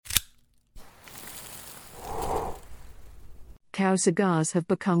Cao cigars have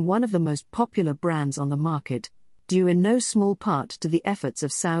become one of the most popular brands on the market, due in no small part to the efforts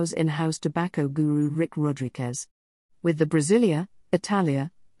of Sao's in-house tobacco guru Rick Rodriguez. With the Brasilia,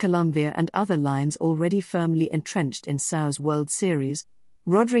 Italia, Colombia and other lines already firmly entrenched in Sao's World Series,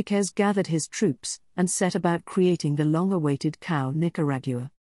 Rodriguez gathered his troops and set about creating the long-awaited Cao Nicaragua.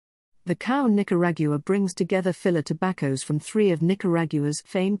 The Cao Nicaragua brings together filler tobaccos from three of Nicaragua's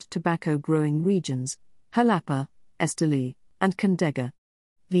famed tobacco-growing regions, Jalapa, Esteli, and Condega.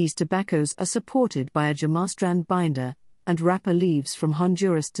 These tobaccos are supported by a Jamastran binder and wrapper leaves from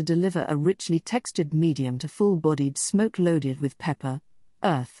Honduras to deliver a richly textured medium to full-bodied smoke loaded with pepper,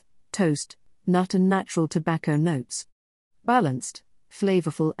 earth, toast, nut and natural tobacco notes. Balanced,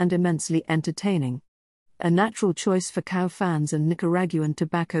 flavorful and immensely entertaining. A natural choice for Cao fans and Nicaraguan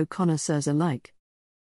tobacco connoisseurs alike.